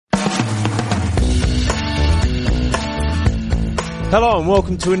Hello and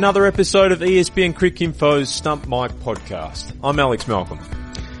welcome to another episode of ESPN Cricinfo's Stump Mike podcast. I'm Alex Malcolm.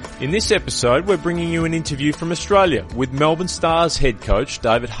 In this episode, we're bringing you an interview from Australia with Melbourne Stars head coach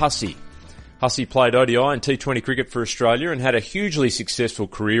David Hussey. Hussey played ODI and T20 cricket for Australia and had a hugely successful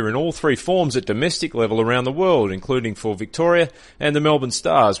career in all three forms at domestic level around the world, including for Victoria and the Melbourne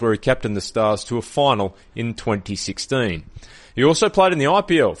Stars, where he captained the Stars to a final in 2016. He also played in the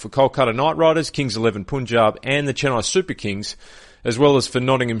IPL for Kolkata Knight Riders, Kings 11 Punjab and the Chennai Super Kings, as well as for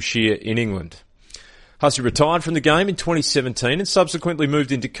Nottinghamshire in England. Hussey retired from the game in 2017 and subsequently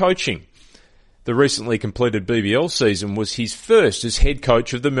moved into coaching. The recently completed BBL season was his first as head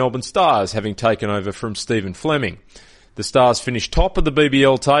coach of the Melbourne Stars, having taken over from Stephen Fleming. The Stars finished top of the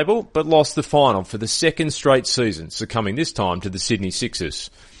BBL table, but lost the final for the second straight season, succumbing this time to the Sydney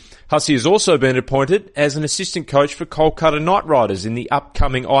Sixers. Hussey has also been appointed as an assistant coach for Kolkata Knight Riders in the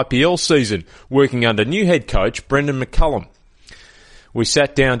upcoming IPL season, working under new head coach Brendan McCullum. We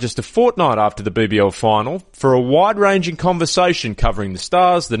sat down just a fortnight after the BBL final for a wide-ranging conversation covering the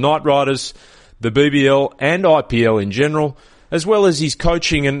Stars, the Knight Riders, the BBL and IPL in general, as well as his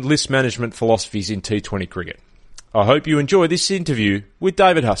coaching and list management philosophies in T20 cricket. I hope you enjoy this interview with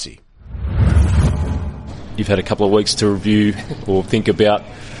David Hussey. You've had a couple of weeks to review or think about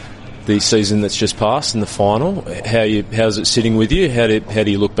the season that's just passed and the final. How's it sitting with you? How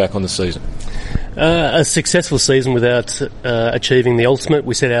do you look back on the season? A successful season without achieving the ultimate.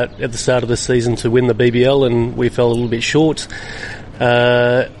 We set out at the start of the season to win the BBL and we fell a little bit short.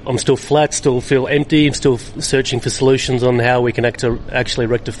 I'm still flat, still feel empty. I'm still searching for solutions on how we can actually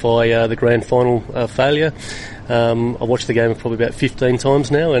rectify the grand final failure. I've watched the game probably about 15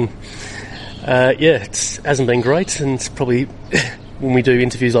 times now and it hasn't been great, and it's probably when we do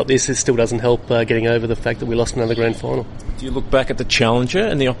interviews like this, it still doesn't help getting over the fact that we lost another grand final. Do you look back at the Challenger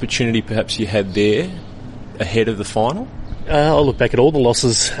and the opportunity perhaps you had there ahead of the final? I'll look back at all the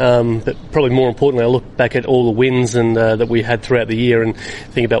losses, but probably more importantly, I'll look back at all the wins and that we had throughout the year and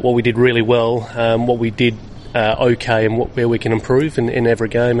think about what we did really well, what we did okay, and where we can improve in every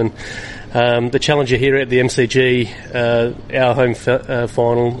game. And the Challenger here at the MCG, our home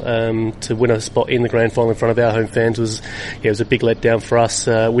final, to win a spot in the grand final in front of our home fans was a big letdown for us.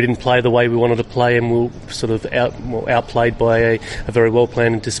 We didn't play the way we wanted to play, and we were sort of outplayed by a very well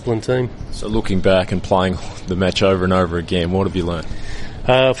planned and disciplined team. So looking back and playing the match over and over again, what have you learned?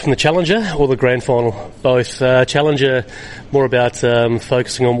 From the Challenger or the grand final? Both. Challenger, more about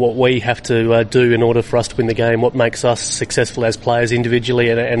focusing on what we have to do in order for us to win the game, what makes us successful as players individually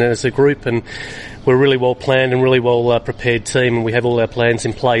and as a group. And we're a really well planned and really well prepared team, and we have all our plans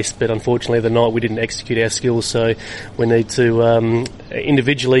in place, but unfortunately the night we didn't execute our skills, so we need to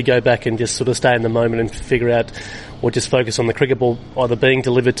individually go back and just sort of stay in the moment and figure out, or just focus on the cricket ball either being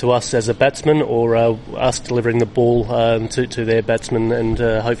delivered to us as a batsman or us delivering the ball to their batsmen and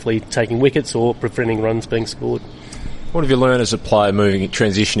hopefully taking wickets or preventing runs being scored. What have you learned as a player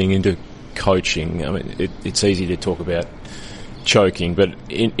transitioning into coaching? I mean, it's easy to talk about choking, but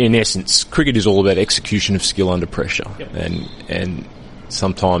in essence, cricket is all about execution of skill under pressure. Yep. And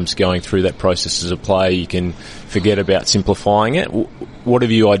sometimes going through that process as a player, you can forget about simplifying it. What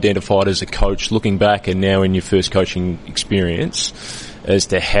have you identified as a coach, looking back and now in your first coaching experience, as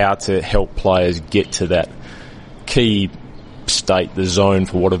to how to help players get to that key state, the zone,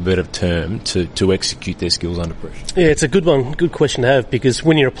 for what a better term, to execute their skills under pressure? Yeah, it's a good one, good question to have, because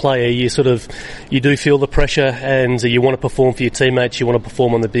when you're a player, you do feel the pressure and you want to perform for your teammates, you want to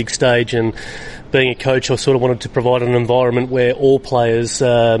perform on the big stage, and being a coach, I sort of wanted to provide an environment where all players,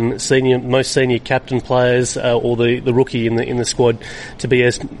 most senior captain players, or the rookie in the squad, to be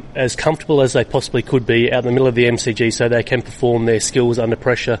as comfortable as they possibly could be out in the middle of the MCG, so they can perform their skills under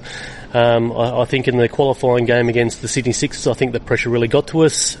pressure. I think in the qualifying game against the Sydney Sixers, I think the pressure really got to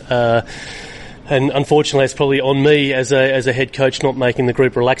us. And unfortunately, it's probably on me as a head coach not making the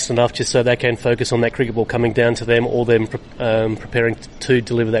group relaxed enough just so they can focus on that cricket ball coming down to them, or them preparing to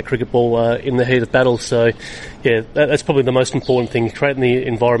deliver that cricket ball in the heat of battle. So, yeah, that's probably the most important thing, creating the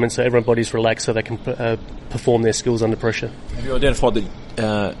environment so everybody's relaxed so they can perform their skills under pressure. Have you identified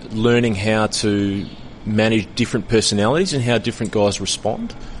that learning how to manage different personalities and how different guys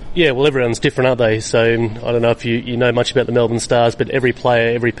respond? Yeah, well, everyone's different, aren't they? So I don't know if you know much about the Melbourne Stars, but every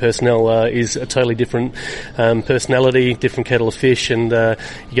player, every personnel is a totally different personality, different kettle of fish. And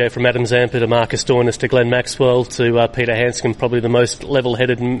you go from Adam Zampa to Marcus Stoinis to Glenn Maxwell to Peter Handscomb, probably the most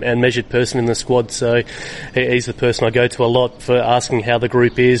level-headed and measured person in the squad. So he's the person I go to a lot for asking how the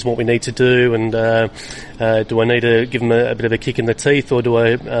group is, what we need to do, and do I need to give them a bit of a kick in the teeth, or do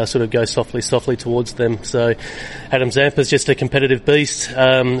I sort of go softly towards them? So Adam Zampa's just a competitive beast.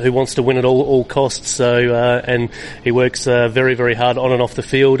 who wants to win at all costs. So and he works very, very hard on and off the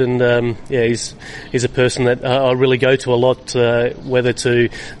field, and he's a person that I really go to a lot, whether to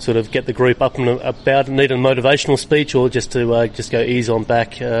sort of get the group up and about, need a motivational speech, or just to just go ease on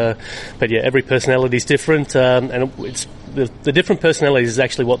back. But yeah, every personality is different, and it's the different personalities is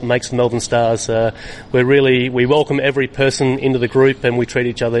actually what makes the Melbourne Stars. We welcome every person into the group, and we treat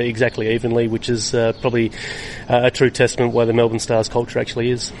each other exactly evenly, which is probably a true testament why the Melbourne Stars culture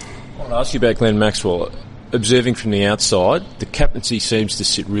actually is. I want to ask you about Glenn Maxwell. Observing from the outside, the captaincy seems to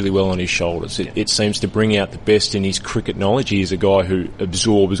sit really well on his shoulders. It seems to bring out the best in his cricket knowledge. He is a guy who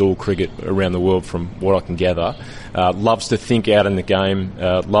absorbs all cricket around the world, from what I can gather. Loves to think out in the game,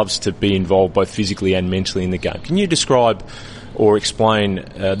 loves to be involved both physically and mentally in the game. Can you describe or explain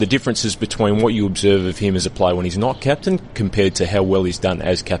the differences between what you observe of him as a player when he's not captain compared to how well he's done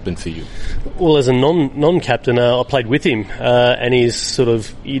as captain for you? Well, as a non-captain, I played with him, and he's sort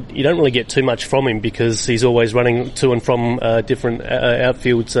of, you don't really get too much from him because he's always running to and from different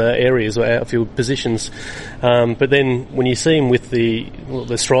outfield areas or outfield positions. But then when you see him with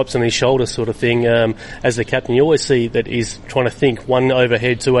the stripes on his shoulder sort of thing, as the captain, you always see that he's trying to think one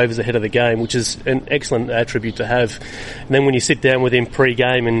overhead, 2 overs ahead of the game, which is an excellent attribute to have. And then when you sit down with him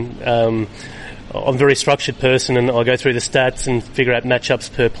pre-game, and I'm a very structured person, and I go through the stats and figure out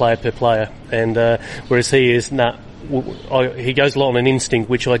matchups per player. And whereas he is, he goes a lot on an instinct,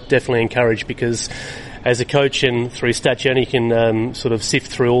 which I definitely encourage, because as a coach and through stats, you only can sort of sift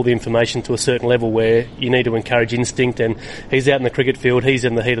through all the information to a certain level where you need to encourage instinct. And he's out in the cricket field, he's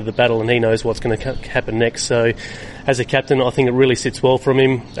in the heat of the battle, and he knows what's going to happen next. So as a captain, I think it really sits well from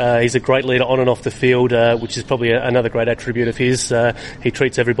him. He's a great leader on and off the field, which is probably another great attribute of his. He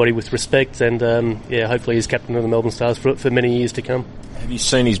treats everybody with respect, and hopefully he's captain of the Melbourne Stars for many years to come. Have you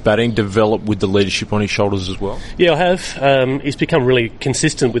seen his batting develop with the leadership on his shoulders as well? Yeah, I have. He's become really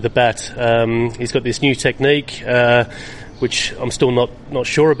consistent with the bat. He's got this new technique, which I'm still not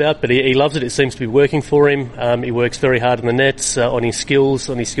sure about, but he loves it. It seems to be working for him. He works very hard in the nets, on his skills,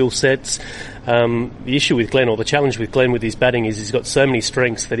 on his skill sets. The issue with Glenn, or the challenge with Glenn with his batting, is he's got so many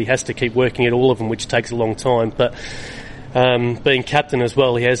strengths that he has to keep working at all of them, which takes a long time. But being captain as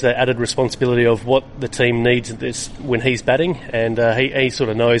well, he has that added responsibility of what the team needs when he's batting, and he sort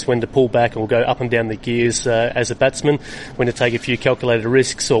of knows when to pull back or go up and down the gears as a batsman, when to take a few calculated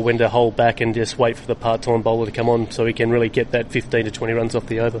risks, or when to hold back and just wait for the part-time bowler to come on so he can really get that 15 to 20 runs off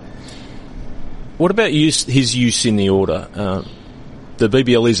the over. What about his use in the order? The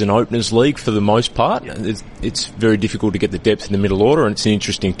BBL is an openers league for the most part. Yeah. It's very difficult to get the depth in the middle order, and it's an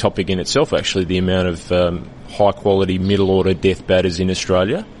interesting topic in itself, actually, the amount of high-quality middle-order death batters in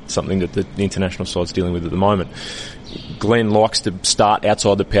Australia, something that the international side's dealing with at the moment. Glenn likes to start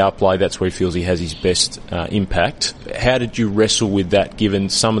outside the power play. That's where he feels he has his best impact. How did you wrestle with that, given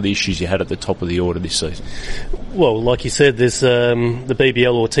some of the issues you had at the top of the order this season? Well, like you said, there's the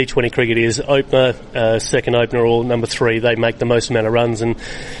BBL or T20 cricket is opener, second opener, or number 3. They make the most amount of runs, and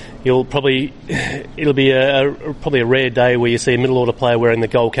it'll be probably a rare day where you see a middle order player wearing the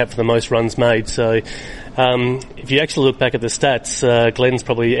gold cap for the most runs made. So if you actually look back at the stats, Glenn's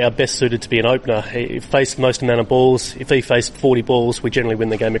probably our best suited to be an opener. He faced the most amount of balls. If he faced 40 balls, we generally win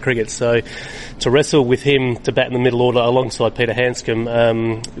the game of cricket. So to wrestle with him to bat in the middle order alongside Peter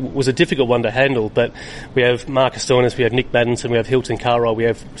Hanscom was a difficult one to handle. But we have Marcus Stoinis, we have Nick Maddinson, we have Hilton Carroll, we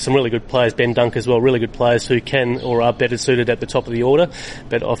have some really good players, Ben Dunk as well, really good players who can or are better suited at the top of the order.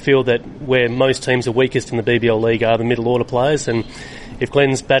 But I feel that where most teams are weakest in the BBL league are the middle order players, and if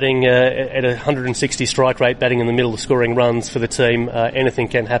Glenn's batting at 160 strike rate, batting in the middle, scoring runs for the team, anything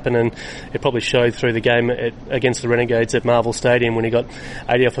can happen, and it probably showed through the game against the Renegades at Marvel Stadium when he got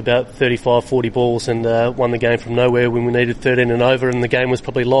 80 off about 35, 40 balls and won the game from nowhere when we needed 13 and over, and the game was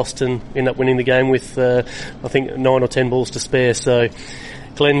probably lost, and ended up winning the game with, I think, 9 or 10 balls to spare. So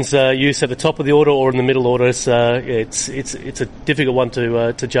Glenn's use at the top of the order or in the middle order, it's a difficult one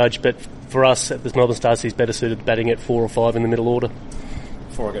to judge, but for us at the Melbourne Stars, he's better suited batting at 4 or 5 in the middle order.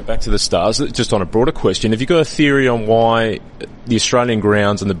 Before I go back to the Stars, just on a broader question, have you got a theory on why the Australian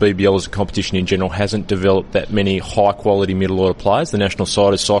grounds and the BBL as a competition in general hasn't developed that many high-quality middle-order players? The national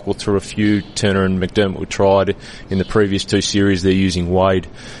side has cycled through a few. Turner and McDermott were tried in the previous 2 series. They're using Wade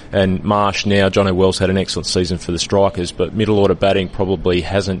and Marsh now. Johnny Wells had an excellent season for the Strikers, but middle-order batting probably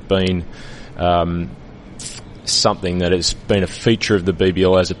hasn't been something that has been a feature of the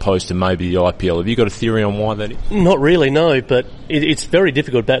BBL as opposed to maybe the IPL. Have you got a theory on why that is? Not really, no, but it's very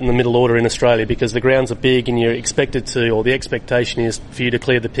difficult batting the middle order in Australia because the grounds are big and you're expected to, or the expectation is for you to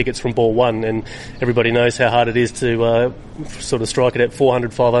clear the pickets from ball 1, and everybody knows how hard it is to sort of strike it at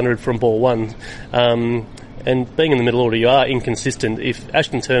 400, 500 from ball 1. And being in the middle order, you are inconsistent. If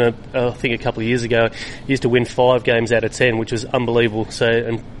Ashton Turner, I think a couple of years ago, used to win 5 games out of 10, which was unbelievable. So,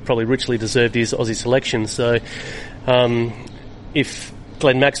 and probably richly deserved his Aussie selection. So, if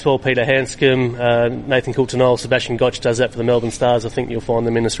Glenn Maxwell, Peter Hanscom, Nathan Coulter-Nile, Sebastian Gotch does that for the Melbourne Stars, I think you'll find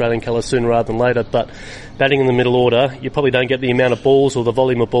them in Australian colours sooner rather than later. But batting in the middle order, you probably don't get the amount of balls or the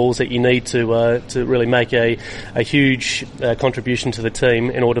volume of balls that you need to really make a huge contribution to the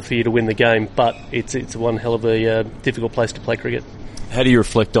team in order for you to win the game. But it's one hell of a difficult place to play cricket. How do you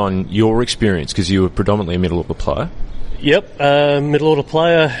reflect on your experience? Because you were predominantly a middle order player. Yep, middle order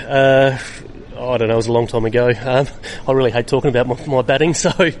player. I don't know, it was a long time ago. I really hate talking about my batting,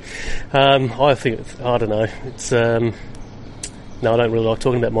 so I don't know. It's no, I don't really like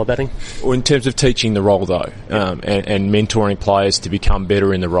talking about my batting. Well, in terms of teaching the role, though, and mentoring players to become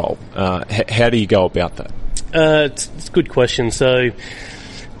better in the role, how do you go about that? It's a good question. So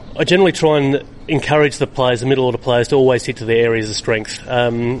I generally try and encourage the middle order players, to always hit to their areas of strength.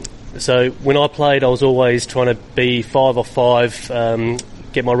 So when I played, I was always trying to be 5 off 5,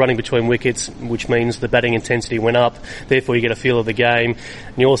 get my running between wickets, which means the batting intensity went up, therefore you get a feel of the game.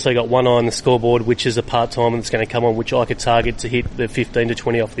 And you also got one eye on the scoreboard, which is a part-time that's going to come on, which I could target to hit the 15 to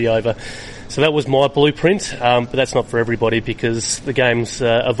 20 off the over. So that was my blueprint, but that's not for everybody, because the game's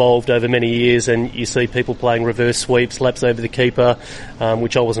evolved over many years, and you see people playing reverse sweeps, laps over the keeper,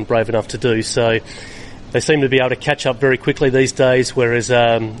 which I wasn't brave enough to do. So they seem to be able to catch up very quickly these days, whereas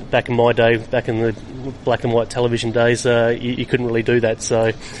back in my day, back in the black and white television days, you couldn't really do that.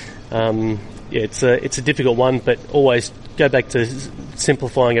 So it's a difficult one, but always go back to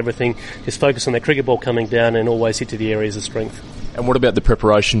simplifying everything. Just focus on that cricket ball coming down and always hit to the areas of strength. And what about the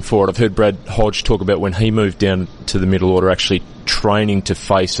preparation for it? I've heard Brad Hodge talk about when he moved down to the middle order, actually training to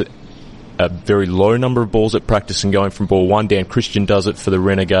face a very low number of balls at practice and going from ball 1. Dan Christian does it for the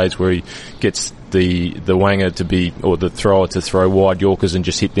Renegades, where he gets the wanger to be, or the thrower to throw wide Yorkers and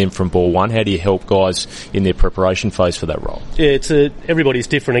just hit them from ball 1. How do you help guys in their preparation phase for that role? Yeah, everybody's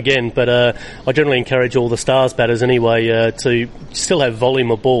different again, but I generally encourage all the Stars batters anyway to still have volume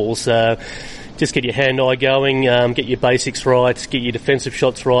of balls. Just get your hand-eye going, get your basics right, get your defensive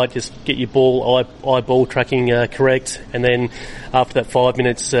shots right, just get your eye-ball tracking correct, and then after that 5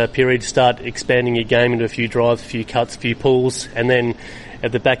 minutes period, start expanding your game into a few drives, a few cuts, a few pulls, and then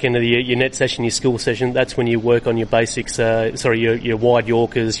at the back end of your net session, your skill session, that's when you work on your basics, your wide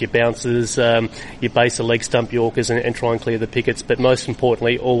Yorkers, your bouncers, your base of leg stump Yorkers, and try and clear the pickets. But most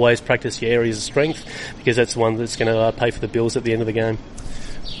importantly, always practice your areas of strength, because that's the one that's going to pay for the bills at the end of the game.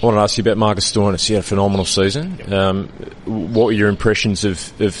 I want to ask you about Marcus Stoinis. He had a phenomenal season. What were your impressions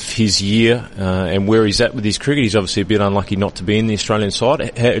of his year and where he's at with his cricket? He's obviously a bit unlucky not to be in the Australian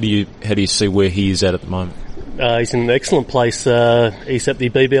side. How do you see where he is at the moment? He's in an excellent place. He's at the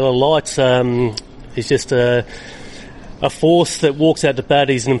BBL Lights. He's just a force that walks out to bat.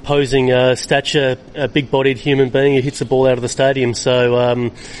 He's an imposing stature, a big-bodied human being who hits the ball out of the stadium.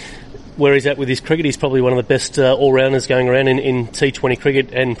 So where he's at with his cricket, he's probably one of the best all-rounders going around in T20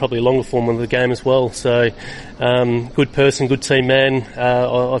 cricket, and probably longer form of the game as well. So good person, good team man.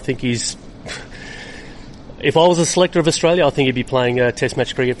 I think he's... If I was a selector of Australia, I think he'd be playing Test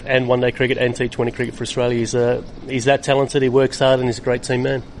match cricket and one-day cricket and T20 cricket for Australia. He's that talented, he works hard, and he's a great team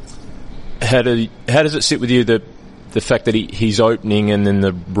man. How does it sit with you, the fact that he's opening, and then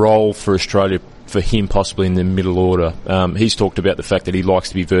the role for Australia for him possibly in the middle order? He's talked about the fact that he likes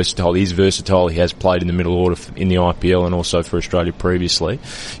to be versatile. He's versatile. He has played in the middle order in the IPL and also for Australia previously.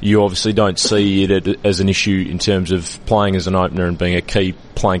 You obviously don't see it as an issue in terms of playing as an opener and being a key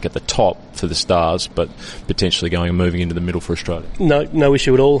plank at the top for the Stars, but potentially going and moving into the middle for Australia. No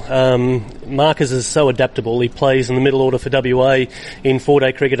issue at all. Marcus is so adaptable. He plays in the middle order for WA in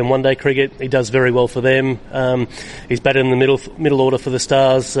 4-day cricket and 1-day cricket. He does very well for them. He's batted in the middle order for the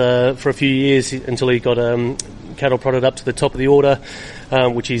Stars for a few years until he got cattle prodded up to the top of the order,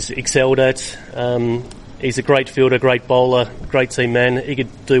 which he's excelled at. He's a great fielder, great bowler, great team man. He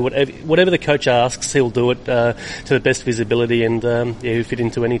could do whatever the coach asks, he'll do it to the best of his ability, and he'll fit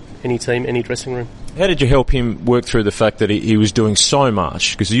into any team, any dressing room. How did you help him work through the fact that he was doing so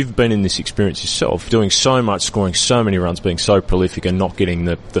much? Because you've been in this experience yourself, doing so much, scoring so many runs, being so prolific, and not getting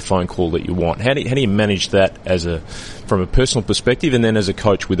the phone call that you want. How do you manage that from a personal perspective, and then as a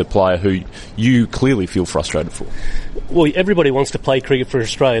coach with a player who you clearly feel frustrated for? Well, everybody wants to play cricket for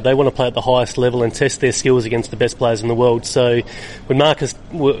Australia. They want to play at the highest level and test their skills against the best players in the world. So when Marcus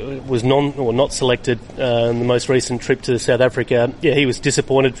was not selected in the most recent trip to South Africa, he was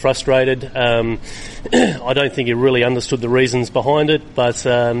disappointed, frustrated. I don't think he really understood the reasons behind it, but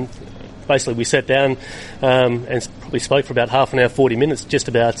basically we sat down and probably spoke for about half an hour, 40 minutes, just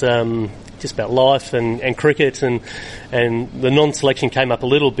about just about life and cricket, and the non-selection came up a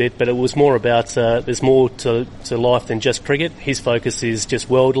little bit, but it was more about there's more to life than just cricket. His focus is just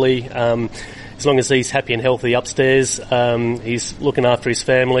worldly. As long as he's happy and healthy upstairs, he's looking after his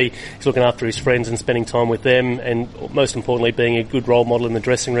family, he's looking after his friends and spending time with them, and most importantly being a good role model in the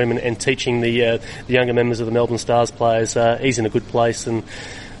dressing room and teaching the younger members of the Melbourne Stars players. He's in a good place, and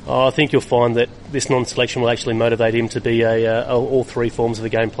I think you'll find that this non-selection will actually motivate him to be all three forms of the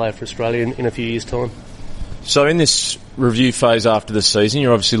game player for Australia in a few years' time. So in this review phase after the season,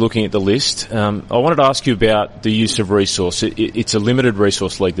 you're obviously looking at the list. I wanted to ask you about the use of resource. It's a limited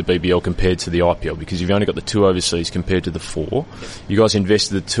resource league, the BBL, compared to the IPL, because you've only got the 2 overseas compared to the 4. You guys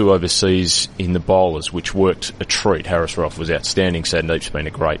invested the 2 overseas in the bowlers, which worked a treat. Haris Rauf was outstanding. Sandeep's been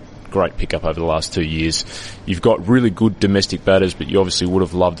a great pickup over the last 2 years. You've got really good domestic batters, but you obviously would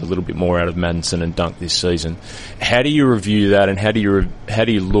have loved a little bit more out of Maddinson and Dunk this season. How do you review that, and how do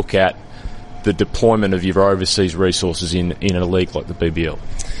you look at the deployment of your overseas resources in a league like the BBL?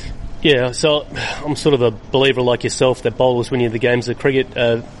 Yeah, so I'm sort of a believer like yourself that bowlers win you the games of cricket.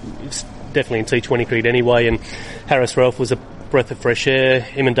 It's definitely in T20 cricket anyway, and Haris Rauf was a breath of fresh air.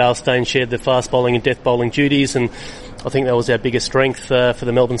 Him and Dale Steyn shared the fast bowling and death bowling duties, and I think that was our biggest strength for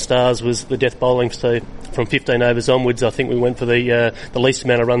the Melbourne Stars, was the death bowling. So from 15 overs onwards, I think we went for the least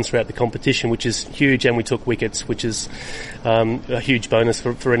amount of runs throughout the competition, which is huge, and we took wickets, which is a huge bonus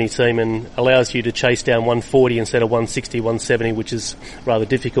for any team, and allows you to chase down 140 instead of 160, 170, which is rather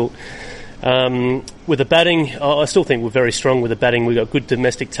difficult. With the batting, I still think we're very strong with the batting. We've got good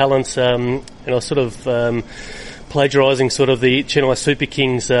domestic talent, and I sort of plagiarising sort of the Chennai Super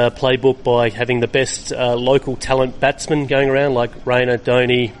Kings playbook by having the best local talent batsmen going around, like Raina,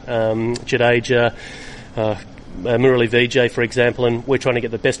 Dhoni, Jadeja, Murali Vijay, for example, and we're trying to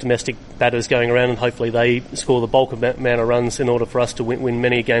get the best domestic batters going around, and hopefully they score the bulk of that amount of runs in order for us to win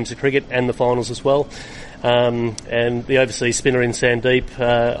many games of cricket and the finals as well. And the overseas spinner in Sandeep,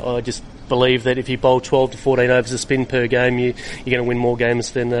 I just believe that if you bowl 12 to 14 overs of spin per game, you're going to win more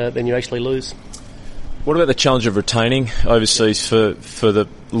games than you actually lose. What about the challenge of retaining overseas for the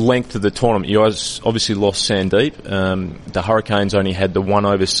length of the tournament? You guys obviously lost Sandeep. The Hurricanes only had the 1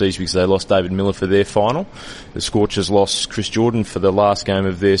 overseas because they lost David Miller for their final. The Scorchers lost Chris Jordan for the last game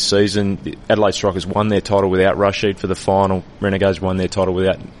of their season. The Adelaide Strikers won their title without Rashid for the final. Renegades won their title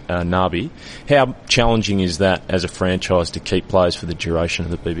without Nabi. How challenging is that as a franchise to keep players for the duration of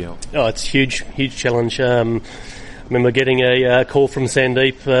the BBL? Oh, it's a huge challenge. I remember getting a call from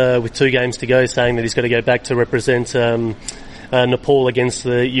Sandeep with 2 games to go, saying that he's got to go back to represent Nepal against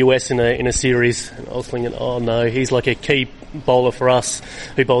the US in a series. And I was thinking, oh no, he's like a key bowler for us,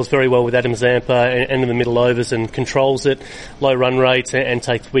 who bowls very well with Adam Zampa and in the middle overs and controls it, low run rates and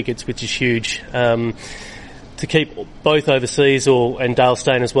takes wickets, which is huge. To keep both overseas, and Dale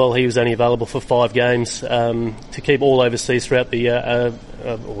Steyn as well, he was only available for 5 games. To keep all overseas throughout the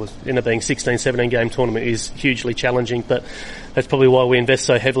end up being 16, 17 game tournament is hugely challenging, but that's probably why we invest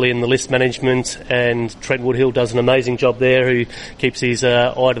so heavily in the list management, and Trent Woodhill does an amazing job there, who keeps his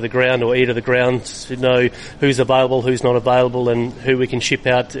eye to the ground, or ear to the ground, to know who's available, who's not available, and who we can ship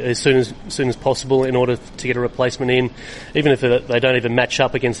out as soon as possible in order to get a replacement in. Even if they don't even match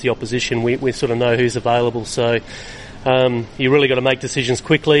up against the opposition, we sort of know who's available. So you really got to make decisions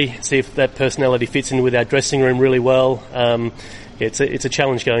quickly, see if that personality fits in with our dressing room really well. It's a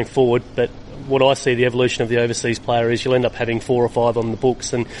challenge going forward, but what I see the evolution of the overseas player is you'll end up having 4 or 5 on the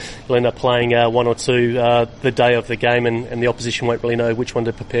books, and you'll end up playing 1 or 2 the day of the game, and the opposition won't really know which one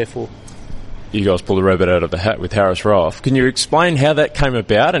to prepare for. You guys pulled the rabbit out of the hat with Haris Rauf. Can you explain how that came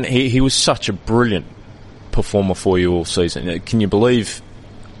about? And he was such a brilliant performer for you all season. Can you believe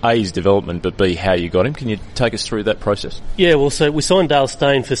A, his development, but B, how you got him? Can you take us through that process? Yeah, well, so we signed Dale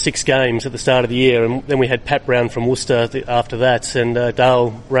Steyn for 6 games at the start of the year, and then we had Pat Brown from Worcester after that, and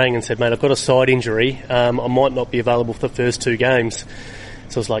Dale rang and said, mate, I've got a side injury. I might not be available for the first 2 games.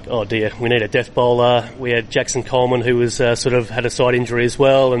 So I was like, oh dear, we need a death bowler. We had Jackson Coleman, who was sort of had a side injury as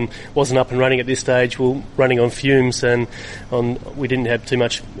well and wasn't up and running at this stage. We were running on fumes, and we didn't have too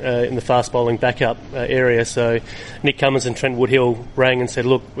much in the fast bowling backup area. So Nick Cummins and Trent Woodhill rang and said,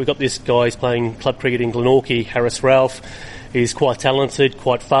 look, we've got this guy, he's playing club cricket in Glenorchy, Haris Rauf. He's quite talented,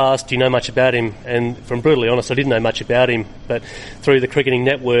 quite fast. Do you know much about him? And from brutally honest, I didn't know much about him. But through the cricketing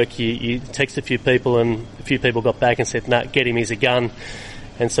network, you text a few people, and a few people got back and said, nah, get him, he's a gun.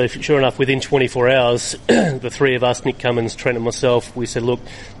 And so sure enough, within 24 hours, the 3 of us, Nick Cummins, Trent and myself, we said, look,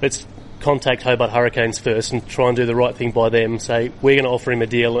 let's contact Hobart Hurricanes first and try and do the right thing by them. Say, we're going to offer him a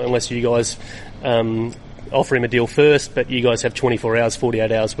deal unless you guys offer him a deal first, but you guys have 24 hours,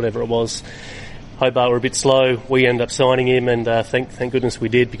 48 hours, whatever it was. Hobart were a bit slow. We ended up signing him, and thank goodness we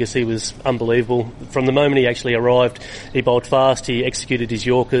did, because he was unbelievable. From the moment he actually arrived, he bowled fast, he executed his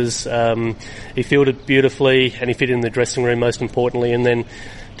Yorkers, he fielded beautifully, and he fit in the dressing room most importantly. And then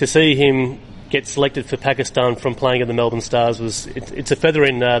to see him get selected for Pakistan from playing at the Melbourne Stars it's a feather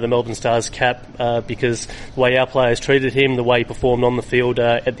in the Melbourne Stars cap, because the way our players treated him, the way he performed on the field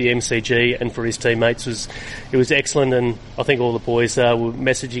at the MCG and for his teammates was excellent. And I think all the boys were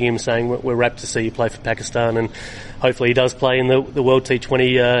messaging him saying we're rapt to see you play for Pakistan, and hopefully he does play in the World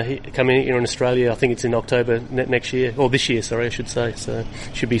T20 coming here in Australia. I think it's in October next year, or this year, sorry, I should say. So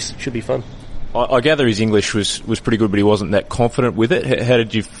should be fun. I gather his English was pretty good, but he wasn't that confident with it. How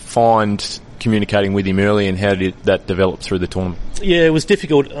did you find communicating with him early, and how did that develop through the tournament? Yeah, it was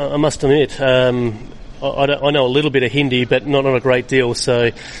difficult, I must admit. I know a little bit of Hindi, but not a great deal.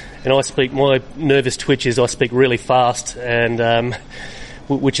 So, and I speak, my nervous twitches, I speak really fast, and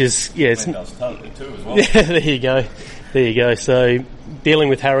which is, yeah, it's totally too as well. Yeah, there you go. So dealing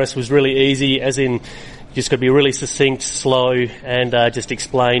with Harris was really easy, as in, just got to be really succinct, slow, and just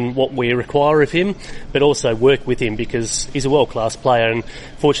explain what we require of him, but also work with him, because he's a world-class player. And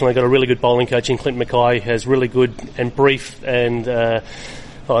fortunately, got a really good bowling coach in Clint Mackay, has really good and brief and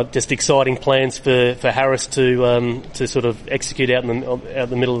just exciting plans for Harris to sort of execute out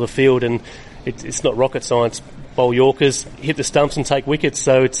the middle of the field. And it's not rocket science. Bowl Yorkers, hit the stumps and take wickets.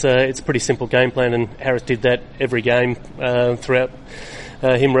 So it's a pretty simple game plan, and Harris did that every game throughout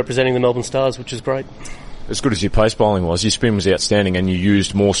him representing the Melbourne Stars, which is great. As good as your pace bowling was, your spin was outstanding, and you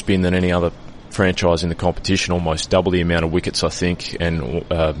used more spin than any other franchise in the competition, almost double the amount of wickets, I think, and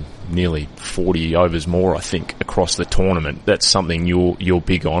nearly 40 overs more, I think, across the tournament. That's something you're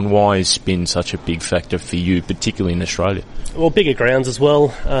big on. Why is spin such a big factor for you, particularly in Australia? Well, bigger grounds as well,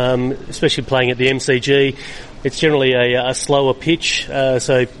 especially playing at the MCG. It's generally a slower pitch,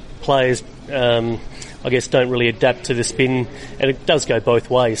 so players I guess don't really adapt to the spin, and it does go both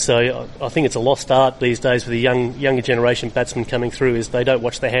ways. So I think it's a lost art these days with the younger generation batsmen coming through, is they don't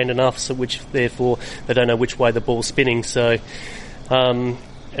watch their hand enough, so which therefore they don't know which way the ball's spinning. So and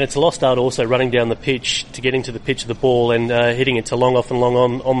it's a lost art also running down the pitch to get into the pitch of the ball and hitting it to long off and long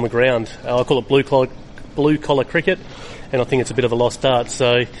on the ground. I call it blue collar cricket, and I think it's a bit of a lost art.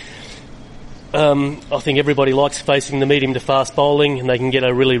 So I think everybody likes facing the medium to fast bowling, and they can get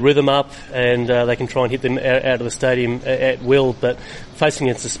a really rhythm up, and they can try and hit them out of the stadium at will. But facing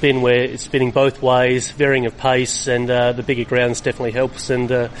against the spin, where it's spinning both ways, varying of pace, and the bigger grounds definitely helps.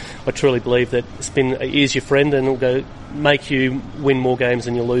 And I truly believe that spin is your friend, and it'll make you win more games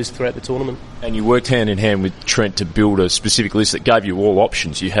than you lose throughout the tournament. And you worked hand in hand with Trent to build a specific list that gave you all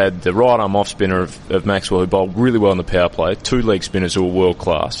options. You had the right arm off spinner of Maxwell, who bowled really well in the power play, two leg spinners who were world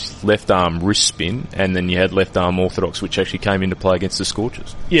class, left arm wrist spin, and then you had left arm orthodox, which actually came into play against the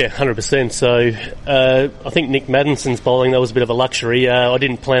Scorchers. Yeah, 100%. So I think Nick Maddison's bowling, that was a bit of a luxury. I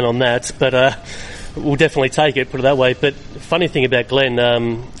didn't plan on that, but we'll definitely take it, put it that way. But funny thing about Glenn,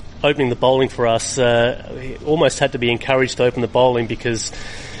 opening the bowling for us, he almost had to be encouraged to open the bowling, because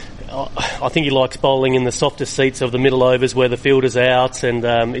I think he likes bowling in the softer seats of the middle overs where the fielder's out, and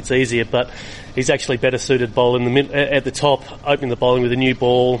it's easier. But he's actually better suited bowling at the top, opening the bowling with a new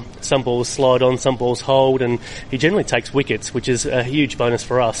ball. Some balls slide on, some balls hold, and he generally takes wickets, which is a huge bonus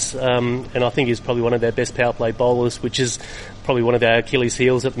for us. And I think he's probably one of our best power play bowlers, which is probably one of our Achilles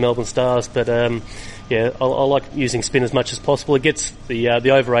heels at the Melbourne Stars. But yeah, I like using spin as much as possible. It gets the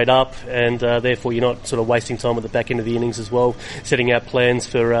over rate up, and therefore you're not sort of wasting time at the back end of the innings as well, setting out plans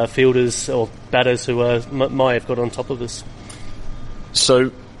for fielders or batters who may have got on top of us.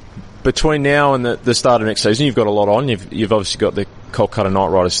 So between now and the start of next season, you've got a lot on. You've obviously got the Kolkata Knight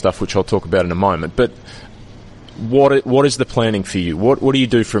Riders stuff, which I'll talk about in a moment. But what is the planning for you? What do you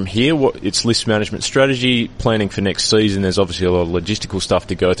do from here? It's list management strategy, planning for next season. There's obviously a lot of logistical stuff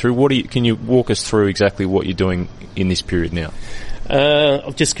to go through. Can you walk us through exactly what you're doing in this period now?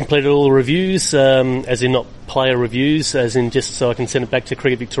 I've just completed all the reviews, as in not player reviews, as in just so I can send it back to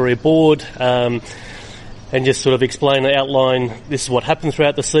Cricket Victoria board, and just sort of explain and outline, this is what happened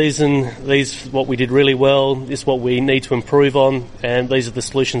throughout the season, these what we did really well, this is what we need to improve on, and these are the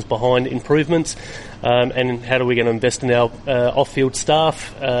solutions behind improvements, and how are we going to invest in our off-field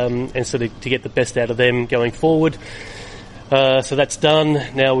staff, and sort of to get the best out of them going forward. So that's done.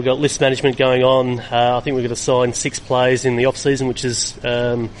 Now we've got list management going on. I think we're going to sign 6 players in the off-season, which is,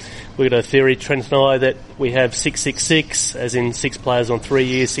 we've got a theory, Trent and I, that we have 6-6-6, as in 6 players on 3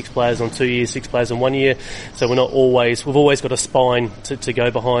 years, 6 players on 2 years, 6 players on 1 year. So we've always got a spine to go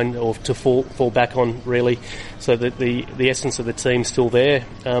behind, or to fall back on, really, so that the essence of the team's still there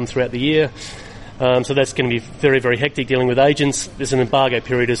throughout the year. So that's going to be very, very hectic dealing with agents. There's an embargo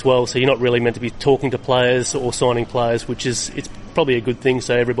period as well, so you're not really meant to be talking to players or signing players, it's probably a good thing,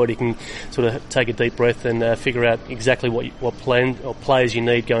 so everybody can sort of take a deep breath and figure out exactly what plan or players you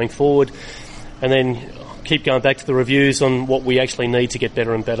need going forward. And then keep going back to the reviews on what we actually need to get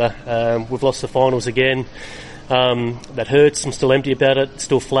better and better. We've lost the finals again. That hurts. I'm still empty about it,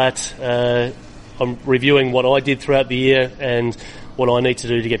 still flat. I'm reviewing what I did throughout the year and what I need to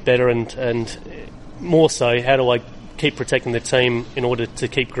do to get better, and more so, how do I keep protecting the team in order to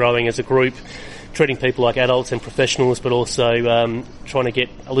keep growing as a group, treating people like adults and professionals, but also trying to get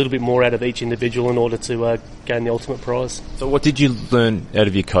a little bit more out of each individual in order to gain the ultimate prize. So what did you learn out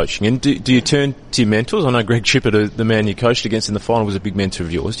of your coaching? And do you turn to your mentors? I know Greg Chipper, the man you coached against in the final, was a big mentor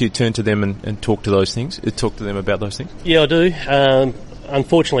of yours. Do you turn to them and talk to them about those things? Yeah, I do.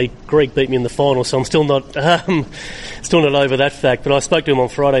 Unfortunately, Greg beat me in the final, so I'm still not over that fact. But I spoke to him on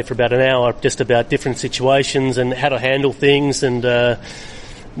Friday for about an hour, just about different situations and how to handle things. And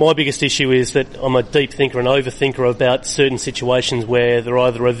my biggest issue is that I'm a deep thinker and overthinker about certain situations where there are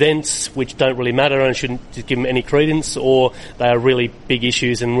either events which don't really matter and I shouldn't give them any credence, or they are really big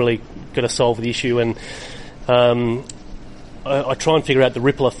issues and really got to solve the issue. And I try and figure out the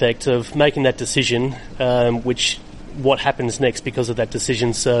ripple effect of making that decision, what happens next because of that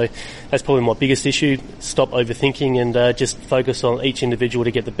decision. So that's probably my biggest issue. Stop overthinking and just focus on each individual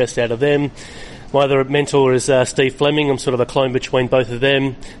to get the best out of them. My other mentor is Steve Fleming. I'm sort of a clone between both of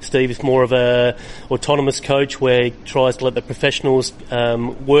them. Steve is more of a autonomous coach where he tries to let the professionals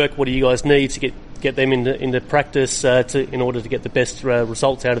work. What do you guys need to get them into practice in order to get the best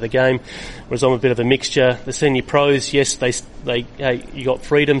results out of the game? Whereas I'm a bit of a mixture. The senior pros, yes, you got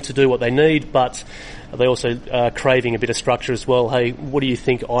freedom to do what they need, but they also are craving a bit of structure as well. Hey, what do you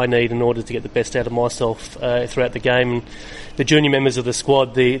think I need in order to get the best out of myself throughout the game? And the junior members of the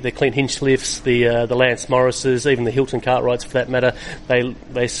squad, the Clint Hinchlifes, the Lance Morrises, even the Hilton Cartwrights for that matter,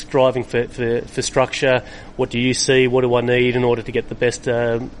 they're striving for structure. What do you see? What do I need in order to get the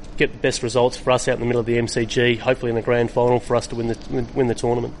best results for us out in the middle of the MCG, hopefully in the grand final for us to win the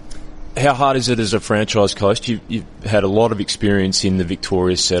tournament? How hard is it as a franchise coach? You've had a lot of experience in the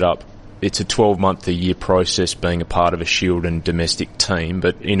Victoria setup. It's a 12-month-a-year process being a part of a Shield and domestic team,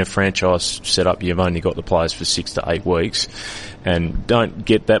 but in a franchise setup you've only got the players for 6 to 8 weeks and don't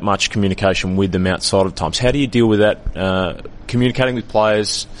get that much communication with them outside of times. How do you deal with that, communicating with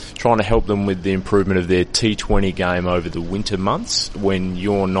players, trying to help them with the improvement of their T20 game over the winter months when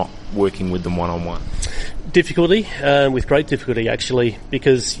you're not working with them one-on-one? Difficulty, with great difficulty actually,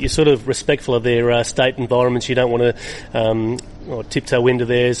 because you're sort of respectful of their state environments. You don't want to tiptoe into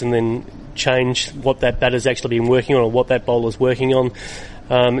theirs and then change what that batter's actually been working on or what that bowler's working on.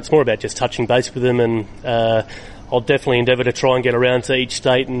 It's more about just touching base with them, and I'll definitely endeavour to try and get around to each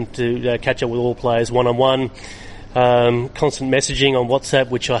state and to catch up with all players one-on-one. Constant messaging on WhatsApp,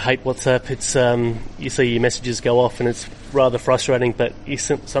 which I hate WhatsApp. It's you see your messages go off and it's rather frustrating, but it's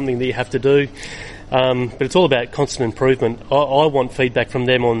something that you have to do. But it's all about constant improvement. I want feedback from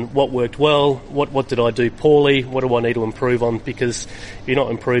them on what worked well, what did I do poorly, what do I need to improve on, because if you're not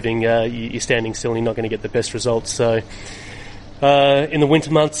improving, you're standing still and you're not going to get the best results. So in the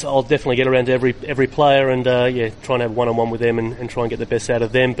winter months, I'll definitely get around to every player and try and have one-on-one with them and try and get the best out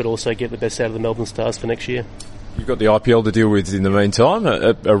of them, but also get the best out of the Melbourne Stars for next year. You've got the IPL to deal with in the meantime,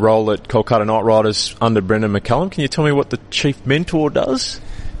 a role at Kolkata Knight Riders under Brendan McCullum. Can you tell me what the chief mentor does?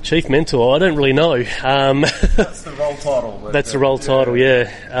 Chief mentor? I don't really know. That's the role title. That's the role title, yeah.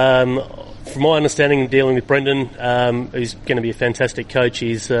 From my understanding, dealing with Brendan, who's going to be a fantastic coach.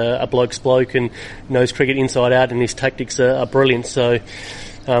 He's a bloke's bloke and knows cricket inside out, and his tactics are brilliant. So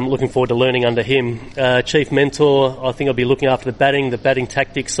looking forward to learning under him. Chief mentor, I think I'll be looking after the batting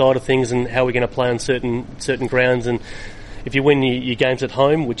tactics side of things and how we're going to play on certain grounds. And if you win your games at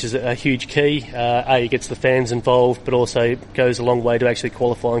home, which is a huge key, it gets the fans involved, but also goes a long way to actually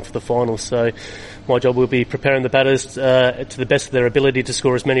qualifying for the finals. So my job will be preparing the batters to the best of their ability to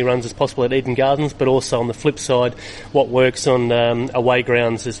score as many runs as possible at Eden Gardens, but also on the flip side, what works on away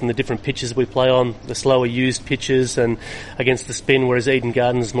grounds is in the different pitches we play on, the slower used pitches and against the spin, whereas Eden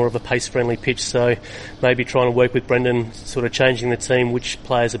Gardens is more of a pace-friendly pitch. So maybe trying to work with Brendan, sort of changing the team, which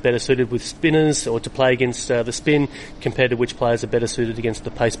players are better suited with spinners or to play against the spin compared to which players are better suited against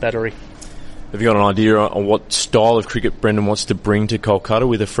the pace battery. Have you got an idea on what style of cricket Brendan wants to bring to Kolkata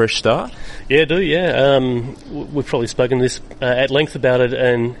with a fresh start? Yeah, I do, yeah. We've probably spoken this at length about it,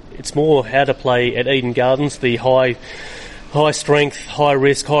 and it's more how to play at Eden Gardens, the high strength, high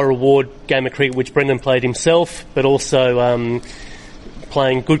risk, high reward game of cricket which Brendan played himself, but also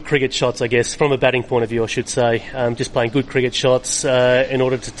playing good cricket shots, I guess, from a batting point of view, I should say. Just playing good cricket shots in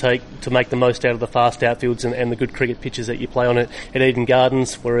order to make the most out of the fast outfields and the good cricket pitches that you play on at Eden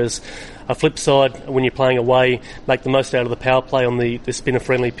Gardens. Whereas a flip side, when you're playing away, make the most out of the power play on the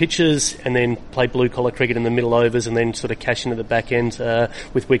spinner-friendly pitches, and then play blue-collar cricket in the middle overs, and then sort of cash into the back end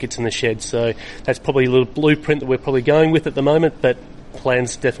with wickets in the shed. So that's probably a little blueprint that we're probably going with at the moment, but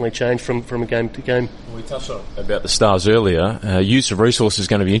plans definitely change from a game to game. We touched on about the Stars earlier. Use of resources is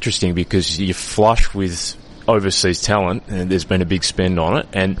going to be interesting because you're flush with overseas talent, and there's been a big spend on it,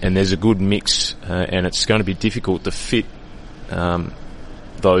 and there's a good mix, and it's going to be difficult to fit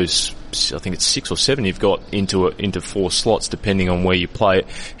those. I think it's 6 or 7 you've got into 4 slots depending on where you play it.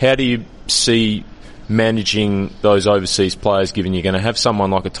 How do you see managing those overseas players, given you're going to have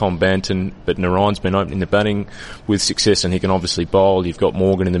someone like a Tom Banton, but Narayan's been opening the batting with success and he can obviously bowl. You've got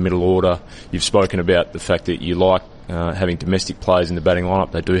Morgan in the middle order. You've spoken about the fact that you like having domestic players in the batting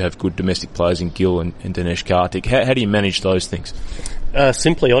lineup. They do have good domestic players in Gill and Dinesh Karthik. How do you manage those things?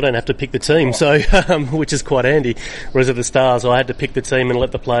 Simply, I don't have to pick the team, so which is quite handy. Whereas at the Stars, I had to pick the team and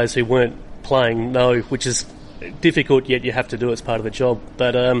let the players who weren't playing know, which is difficult, yet you have to do it as part of the job.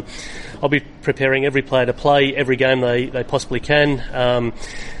 But I'll be preparing every player to play every game they possibly can,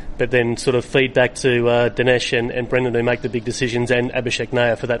 but then sort of feed back to Dinesh and Brendan, who make the big decisions, and Abhishek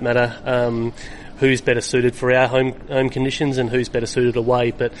Nair for that matter, who's better suited for our home conditions and who's better suited away.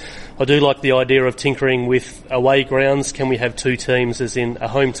 But I do like the idea of tinkering with away grounds. Can we have 2 teams, as in a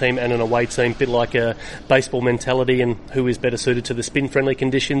home team and an away team, a bit like a baseball mentality, and who is better suited to the spin-friendly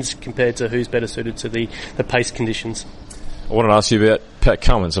conditions compared to who's better suited to the pace conditions? I wanted to ask you about Pat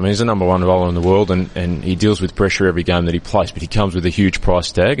Cummins. I mean, he's the number 1 bowler in the world, and he deals with pressure every game that he plays, but he comes with a huge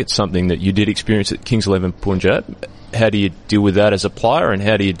price tag. It's something that you did experience at Kings 11 Punjab. How do you deal with that as a player, and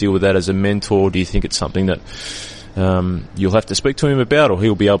how do you deal with that as a mentor? Do you think it's something that you'll have to speak to him about, or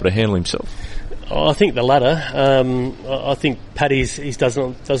he'll be able to handle himself? I think the latter. I think Paddy's does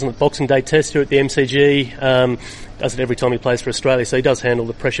a Boxing Day test here at the MCG, does it every time he plays for Australia, so he does handle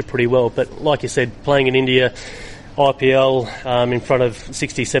the pressure pretty well. But like you said, playing in India, IPL, in front of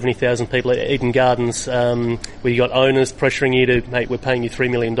 60, 70,000 people at Eden Gardens, where you got owners pressuring you to, mate, we're paying you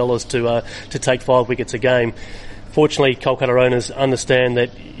 $3 million to take 5 wickets a game. Fortunately, Kolkata owners understand that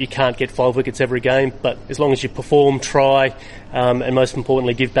you can't get 5 wickets every game, but as long as you perform, try, and most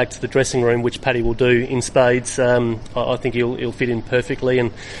importantly, give back to the dressing room, which Paddy will do in spades, I think he'll fit in perfectly.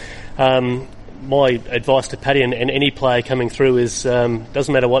 And my advice to Paddy and any player coming through is,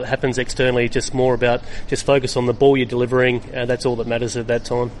 doesn't matter what happens externally, just more about just focus on the ball you're delivering. That's all that matters at that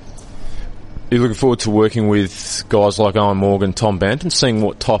time. You're looking forward to working with guys like Owen Morgan, Tom Banton, seeing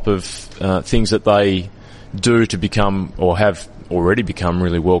what type of things that they do to become, or have already become,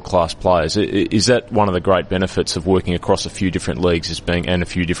 really world-class players. Is that one of the great benefits of working across a few different leagues, and a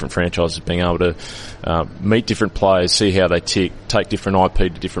few different franchises, being able to meet different players, see how they tick, take different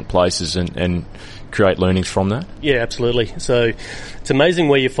IP to different places, and create learnings from that? Yeah, absolutely. So it's amazing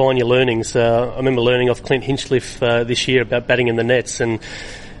where you find your learnings. I remember learning off Clint Hinchliffe this year about batting in the nets, and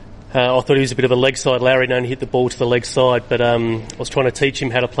I thought he was a bit of a leg side Larry, and only hit the ball to the leg side, but I was trying to teach him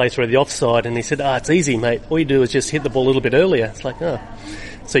how to play through the offside, and he said, it's easy, mate. All you do is just hit the ball a little bit earlier. It's like,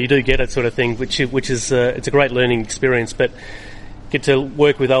 so you do get it, sort of thing, which is it's a great learning experience. But get to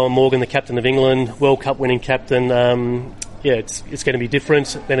work with Owen Morgan, the captain of England, World Cup winning captain. It's going to be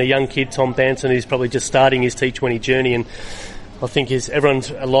different than a young kid, Tom Banton, who's probably just starting his T20 journey, and I think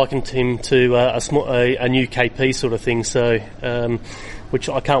everyone's likened him to a new KP sort of thing. So, which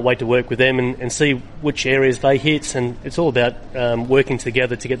I can't wait to work with them and see which areas they hit. And it's all about working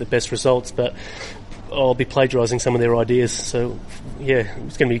together to get the best results. But I'll be plagiarising some of their ideas. So, yeah,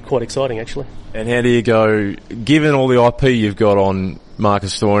 it's going to be quite exciting, actually. And how do you go, given all the IP you've got on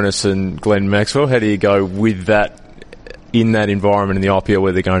Marcus Stoinis and Glenn Maxwell, how do you go with that in that environment in the IPL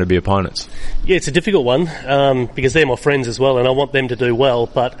where they're going to be opponents? Yeah, it's a difficult one because they're my friends as well, and I want them to do well.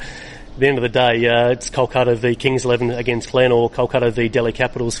 But at the end of the day, it's Kolkata v Kings 11 against Glenn, or Kolkata v Delhi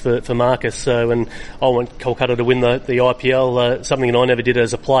Capitals for Marcus. So, and I want Kolkata to win the IPL, something that I never did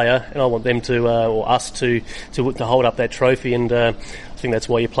as a player, and I want them to, or us to hold up that trophy. And I think that's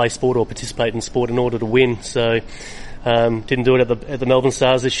why you play sport or participate in sport, in order to win. So. Didn't do it at the Melbourne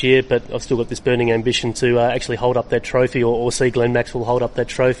Stars this year, but I've still got this burning ambition to actually hold up that trophy, or see Glenn Maxwell hold up that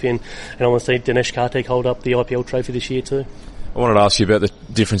trophy, and I want to see Dinesh Karthik hold up the IPL trophy this year too. I wanted to ask you about the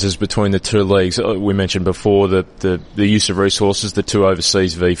differences between the two leagues. We mentioned before that the use of resources, the two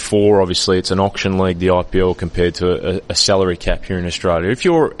overseas v4, obviously it's an auction league, the IPL, compared to a salary cap here in Australia. If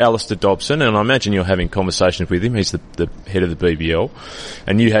you're Alistair Dobson, and I imagine you're having conversations with him, he's the head of the BBL,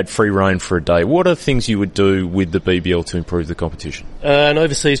 and you had free rein for a day, what are things you would do with the BBL to improve the competition? An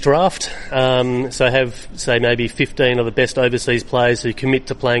overseas draft. So have, say, maybe 15 of the best overseas players who commit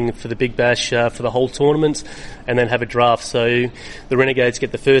to playing for the Big Bash for the whole tournament, and then have a draft. So the Renegades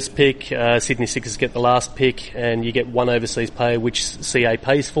get the first pick, Sydney Sixers get the last pick, and you get one overseas player which CA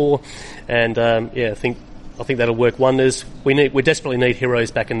pays for. And I think that'll work wonders. We desperately need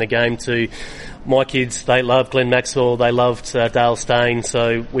heroes back in the game too. My kids, they love Glenn Maxwell, they loved Dale Steyn,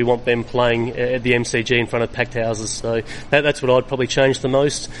 so we want them playing at the MCG in front of packed houses. So that's what I'd probably change the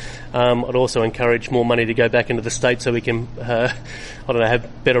most. I'd also encourage more money to go back into the state so we can,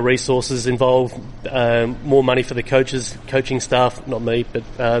 have better resources involved, more money for the coaches, coaching staff, not me, but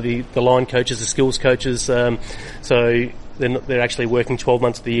the line coaches, the skills coaches, so they're actually working 12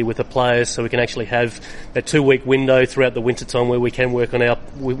 months of the year with the players, so we can actually have a 2-week window throughout the winter time where we can work on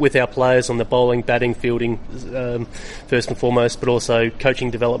with our players on the bowling, batting, fielding, first and foremost, but also coaching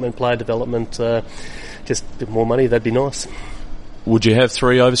development, player development. Just a bit more money, that'd be nice. Would you have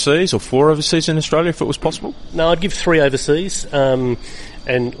 3 overseas or 4 overseas in Australia if it was possible? No, I'd give 3 overseas. And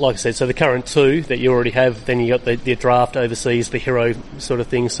like I said, so the current 2 that you already have, then you got the draft overseas, the hero sort of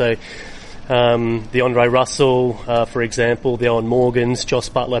thing. So the Andre Russell, for example, the Owen Morgans, Joss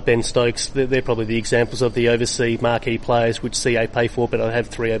Butler, Ben Stokes, they're probably the examples of the overseas marquee players which CA pay for, but I have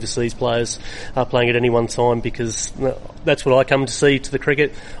 3 overseas players playing at any one time because that's what I come to see to the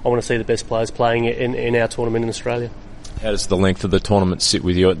cricket. I want to see the best players playing in our tournament in Australia. How does the length of the tournament sit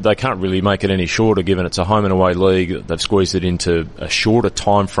with you? They can't really make it any shorter given it's a home and away league. They've squeezed it into a shorter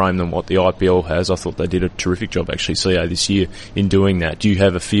time frame than what the IPL has. I thought they did a terrific job actually, CA, this year in doing that. Do you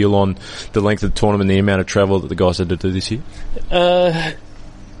have a feel on the length of the tournament, the amount of travel that the guys had to do this year?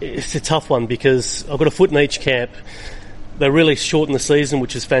 It's a tough one because I've got a foot in each camp. They really shorten the season,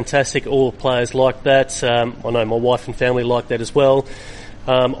 which is fantastic. All players like that. I know my wife and family like that as well.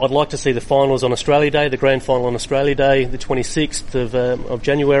 I'd like to see the finals on Australia Day, the grand final on Australia Day, the 26th of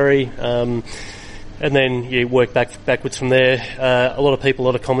January, and then you work backwards from there. A lot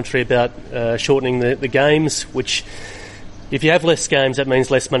of commentary about shortening the games, which if you have less games, that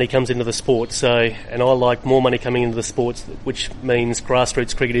means less money comes into the sport. So, and I like more money coming into the sports, which means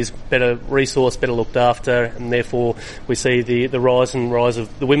grassroots cricket is better resourced, better looked after, and therefore we see the rise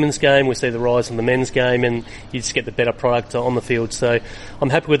of the women's game, we see the rise in the men's game, and you just get the better product on the field. So I'm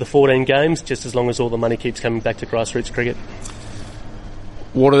happy with the 14 games, just as long as all the money keeps coming back to grassroots cricket.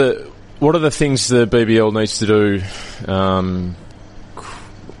 What are the things the BBL needs to do?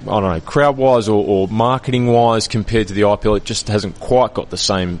 I don't know, crowd-wise or marketing-wise compared to the IPL? It just hasn't quite got the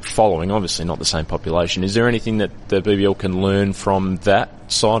same following, obviously not the same population. Is there anything that the BBL can learn from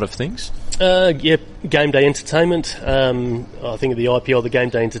that side of things? Game day entertainment. I think of the IPL, the game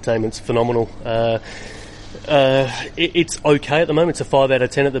day entertainment's phenomenal. It's okay at the moment. It's a 5 out of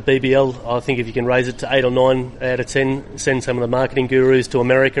 10 at the BBL. I think if you can raise it to 8 or 9 out of 10, send some of the marketing gurus to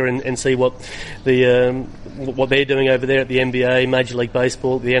America and see what they're doing over there at the NBA, Major League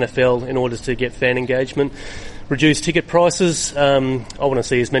Baseball, the NFL, in order to get fan engagement. Reduce ticket prices. I want to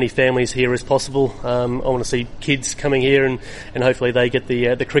see as many families here as possible. I want to see kids coming here and hopefully they get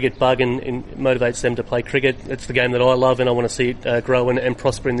the cricket bug and motivates them to play cricket. It's the game that I love and I want to see it grow and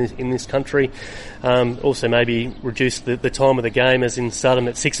prosper in this country. Also maybe reduce the time of the game, as in start them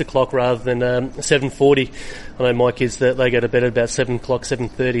at 6 o'clock rather than 7:40. I know my kids, they go to bed at about 7 o'clock,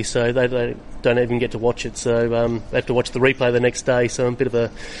 7:30, so they don't even get to watch it. So they have to watch the replay the next day. So I'm a bit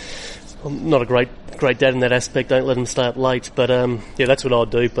of I'm not a great dad in that aspect. Don't let them stay up late. But that's what I'd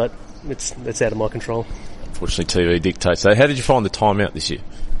do. But it's out of my control. Unfortunately, TV dictates that. How did you find the time out this year?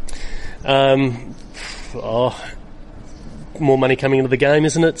 More money coming into the game,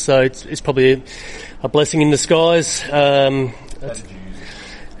 isn't it? So it's probably a blessing in disguise. I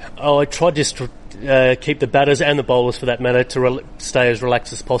tried just to keep the batters and the bowlers, for that matter, to stay as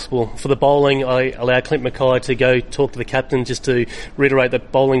relaxed as possible. For the bowling, I allowed Clint Mackay to go talk to the captain just to reiterate the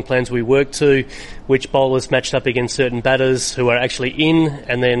bowling plans we worked to, which bowlers matched up against certain batters who are actually in,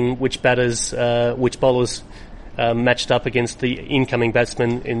 and then which bowlers matched up against the incoming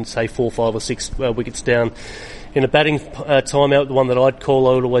batsmen in, say, 4, 5 or 6 wickets down. In a batting timeout, the one that I'd call,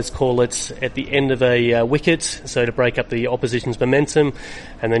 I would always call it at the end of a wicket, so to break up the opposition's momentum,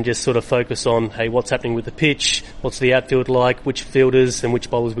 and then just sort of focus on, hey, what's happening with the pitch, what's the outfield like, which fielders and which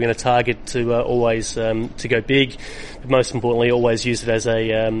bowlers we're going to target to always to go big. But most importantly, always use it as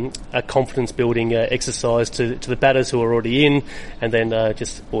a confidence-building exercise to the batters who are already in, and then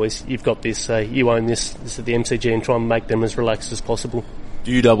just, boys, you've got this, you own this at the MCG, and try and make them as relaxed as possible.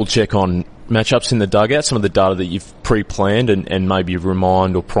 Do you double check on matchups in the dugout, some of the data that you've pre-planned, and maybe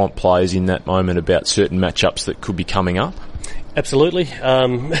remind or prompt players in that moment about certain matchups that could be coming up? Absolutely.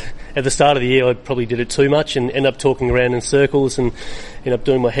 At the start of the year, I probably did it too much and ended up talking around in circles and ended up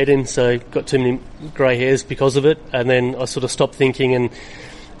doing my head in, so got too many grey hairs because of it. And then I sort of stopped thinking and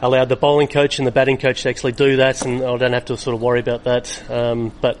allowed the bowling coach and the batting coach to actually do that, and I don't have to sort of worry about that.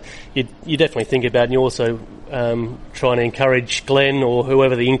 But you definitely think about it, and you also trying to encourage Glenn or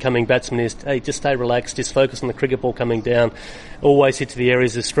whoever the incoming batsman is, hey, just stay relaxed, just focus on the cricket ball coming down, always hit to the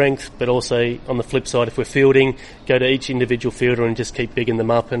areas of strength, but also on the flip side, if we're fielding, go to each individual fielder and just keep bigging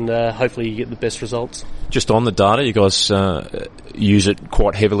them up, and hopefully you get the best results. Just on the data, you guys use it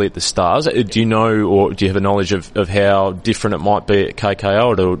quite heavily at the Stars. Do you know, or do you have a knowledge of how different it might be at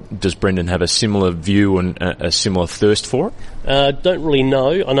KKR, or does Brendan have a similar view and a similar thirst for it? Don't really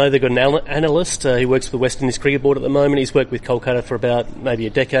know. I know they've got an analyst who works for the West Indies Cricket Board at the moment. He's worked with Kolkata for about maybe a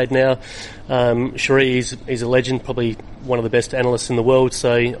decade now. Sheree, he's a legend, probably one of the best analysts in the world,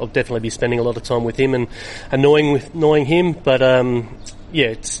 so I'll definitely be spending a lot of time with him and annoying him. But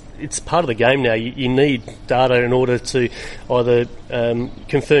yeah, it's part of the game now. You need data in order to either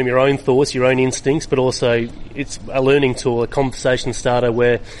confirm your own thoughts, your own instincts, but also it's a learning tool, a conversation starter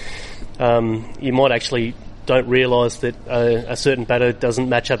where you might actually don't realise that a certain batter doesn't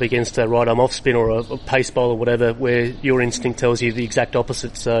match up against a right arm off spin or a pace bowl or whatever, where your instinct tells you the exact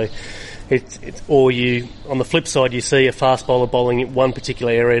opposite. So or you, on the flip side, you see a fast bowler bowling in one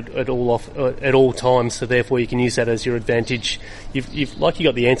particular area at all times, so therefore you can use that as your advantage. You've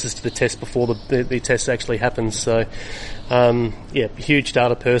got the answers to the test before the test actually happens. So huge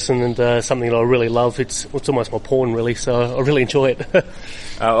data person, and something that I really love. It's almost my porn, really, so I really enjoy it.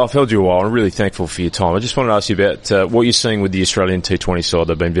 I've held you a while. I'm really thankful for your time. I just wanted to ask you about what you're seeing with the Australian T20 side.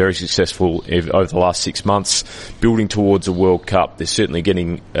 They've been very successful over the last 6 months, building towards a World Cup. They're certainly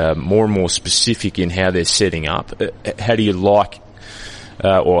getting more and more specific in how they're setting up. How do you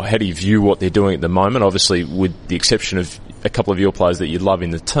or how do you view what they're doing at the moment? Obviously, with the exception of a couple of your players that you love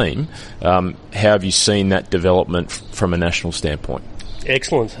in the team, how have you seen that development from a national standpoint?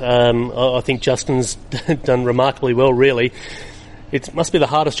 Excellent. I think Justin's done remarkably well, really. It must be the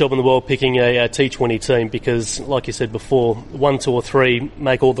hardest job in the world picking a T20 team because, like you said before, 1, 2 or 3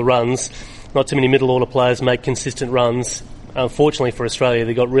 make all the runs. Not too many middle order players make consistent runs. Unfortunately for Australia,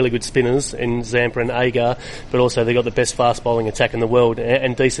 they've got really good spinners in Zampa and Agar, but also they've got the best fast bowling attack in the world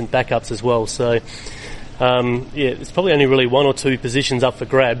and decent backups as well. So, it's probably only really 1 or 2 positions up for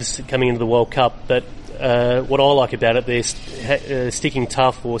grabs coming into the World Cup, but what I like about it, they're sticking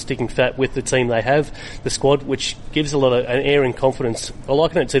tough or sticking fat with the team they have, the squad, which gives a lot of an air and confidence. I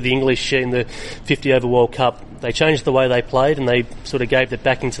liken it to the English in the 50 over World Cup. They changed the way they played and they sort of gave that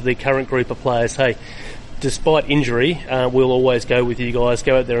back into the current group of players. Hey, despite injury, we'll always go with you guys.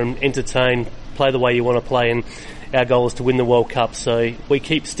 Go out there and entertain, play the way you want to play, and our goal is to win the World Cup. So we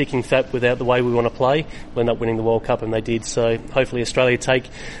keep sticking fat without the way we want to play. We'll end up winning the World Cup, and they did. So hopefully Australia take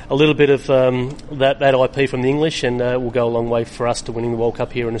a little bit of that IP from the English, and will go a long way for us to winning the World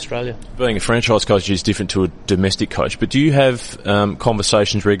Cup here in Australia. Being a franchise coach is different to a domestic coach, but do you have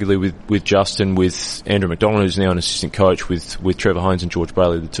conversations regularly with Justin, with Andrew McDonald, who's now an assistant coach, with Trevor Holmes and George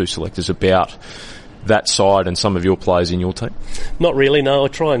Bailey, the 2 selectors, about that side and some of your players in your team? Not really, no. I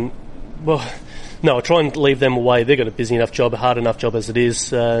try and leave them away. They've got a busy enough job, a hard enough job as it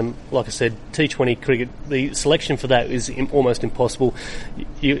is. Like I said, T20 cricket, the selection for that is almost impossible.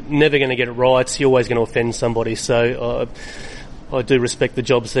 You're never going to get it right. You're always going to offend somebody. So I do respect the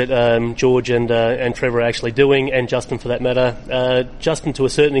jobs that George and Trevor are actually doing, and Justin for that matter. Justin, to a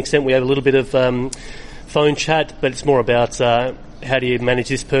certain extent, we have a little bit of phone chat, but it's more about how do you manage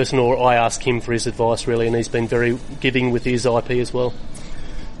this person, or I ask him for his advice, really, and he's been very giving with his IP as well.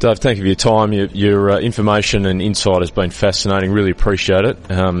 Dave, thank you for your time. Your information and insight has been fascinating. Really appreciate it.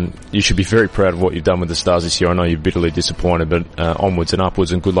 You should be very proud of what you've done with the Stars this year. I know you're bitterly disappointed, but onwards and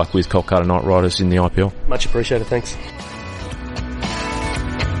upwards, and good luck with Kolkata Knight Riders in the IPL. Much appreciated. Thanks.